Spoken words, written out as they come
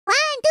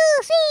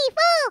3,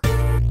 4.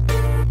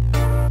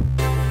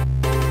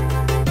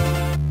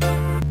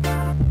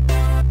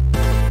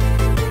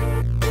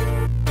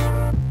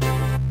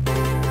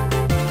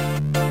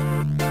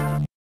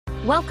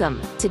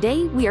 Welcome!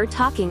 Today we are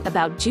talking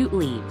about jute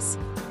leaves.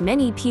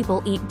 Many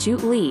people eat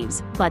jute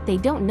leaves, but they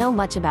don't know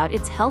much about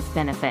its health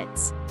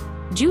benefits.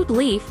 Jute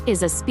leaf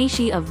is a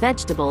species of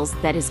vegetables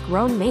that is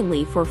grown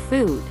mainly for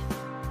food.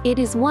 It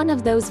is one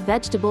of those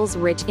vegetables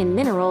rich in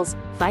minerals,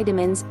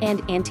 vitamins,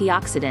 and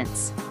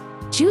antioxidants.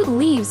 Jute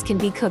leaves can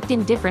be cooked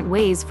in different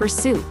ways for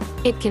soup.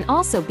 It can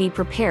also be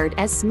prepared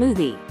as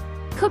smoothie.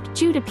 Cooked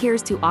jute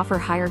appears to offer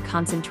higher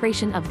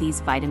concentration of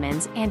these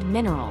vitamins and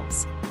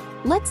minerals.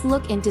 Let's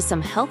look into some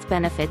health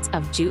benefits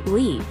of jute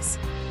leaves.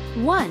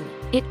 1.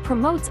 It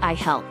promotes eye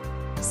health.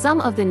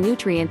 Some of the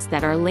nutrients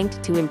that are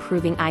linked to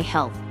improving eye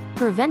health,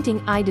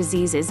 preventing eye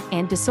diseases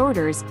and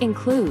disorders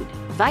include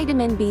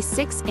vitamin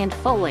B6 and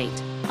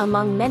folate,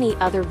 among many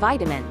other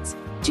vitamins.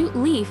 Jute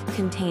leaf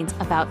contains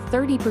about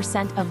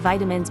 30% of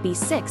vitamins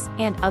B6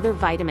 and other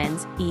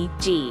vitamins,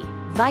 e.g.,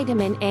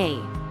 vitamin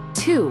A.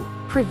 2.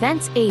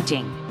 Prevents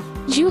aging.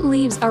 Jute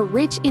leaves are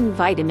rich in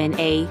vitamin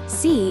A,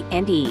 C,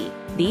 and E.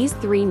 These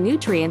three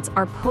nutrients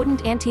are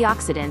potent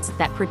antioxidants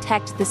that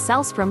protect the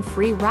cells from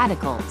free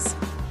radicals.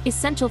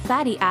 Essential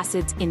fatty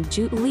acids in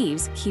jute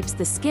leaves keeps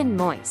the skin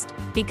moist,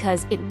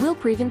 because it will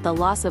prevent the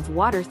loss of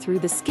water through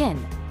the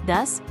skin,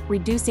 thus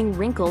reducing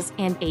wrinkles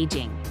and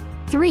aging.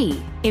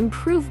 3.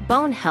 Improve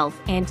bone health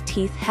and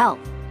teeth health.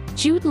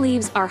 Jute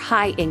leaves are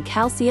high in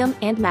calcium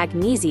and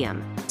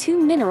magnesium, two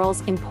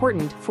minerals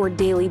important for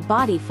daily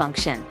body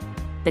function.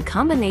 The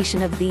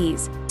combination of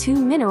these two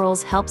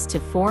minerals helps to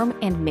form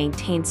and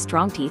maintain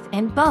strong teeth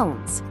and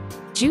bones.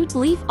 Jute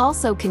leaf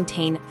also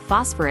contain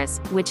phosphorus,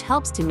 which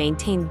helps to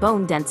maintain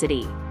bone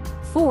density.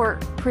 4.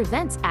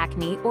 Prevents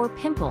acne or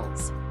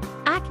pimples.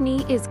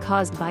 Acne is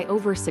caused by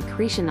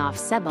oversecretion of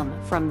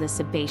sebum from the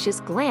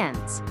sebaceous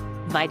glands.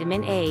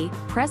 Vitamin A,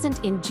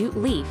 present in jute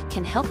leaf,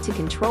 can help to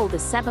control the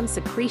sebum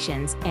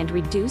secretions and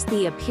reduce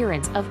the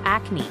appearance of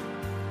acne.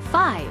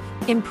 5.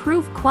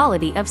 Improve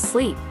quality of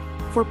sleep.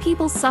 For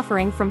people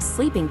suffering from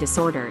sleeping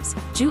disorders,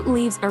 jute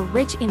leaves are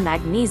rich in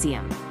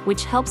magnesium,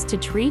 which helps to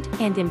treat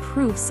and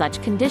improve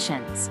such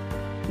conditions.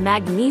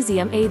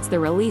 Magnesium aids the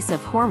release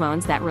of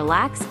hormones that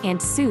relax and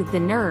soothe the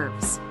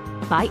nerves.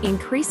 By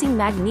increasing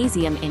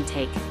magnesium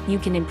intake, you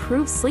can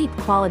improve sleep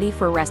quality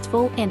for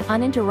restful and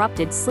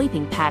uninterrupted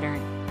sleeping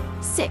pattern.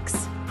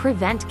 6.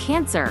 Prevent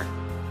cancer.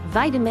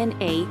 Vitamin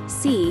A,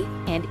 C,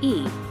 and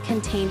E,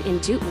 contained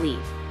in jute leaf,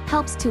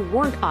 helps to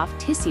ward off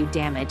tissue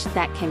damage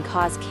that can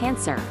cause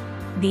cancer.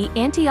 The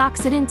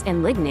antioxidants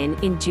and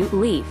lignin in jute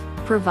leaf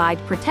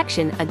provide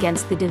protection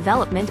against the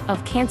development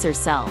of cancer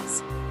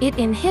cells. It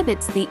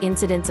inhibits the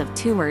incidence of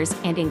tumors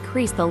and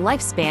increase the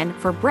lifespan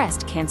for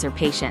breast cancer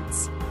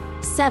patients.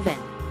 7.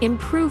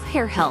 Improve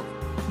hair health.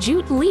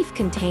 Jute leaf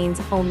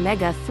contains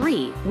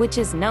omega-3, which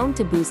is known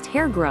to boost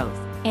hair growth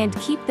and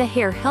keep the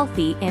hair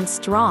healthy and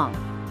strong.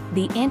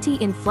 The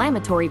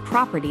anti-inflammatory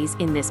properties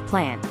in this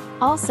plant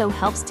also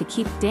helps to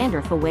keep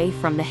dandruff away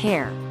from the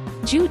hair.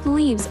 Jute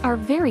leaves are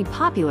very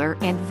popular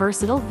and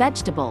versatile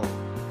vegetable.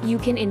 You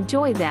can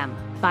enjoy them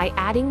by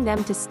adding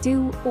them to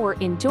stew or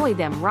enjoy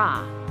them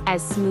raw,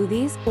 as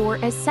smoothies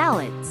or as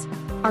salads.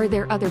 Are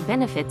there other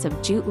benefits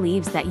of jute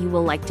leaves that you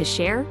will like to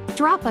share?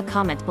 Drop a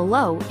comment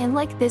below and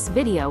like this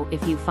video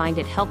if you find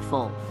it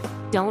helpful.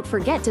 Don't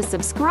forget to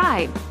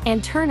subscribe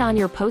and turn on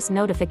your post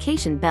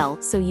notification bell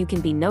so you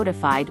can be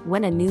notified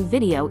when a new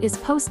video is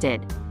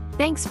posted.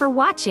 Thanks for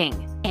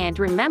watching, and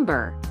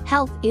remember,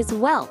 health is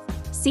wealth.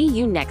 See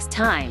you next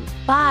time.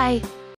 Bye!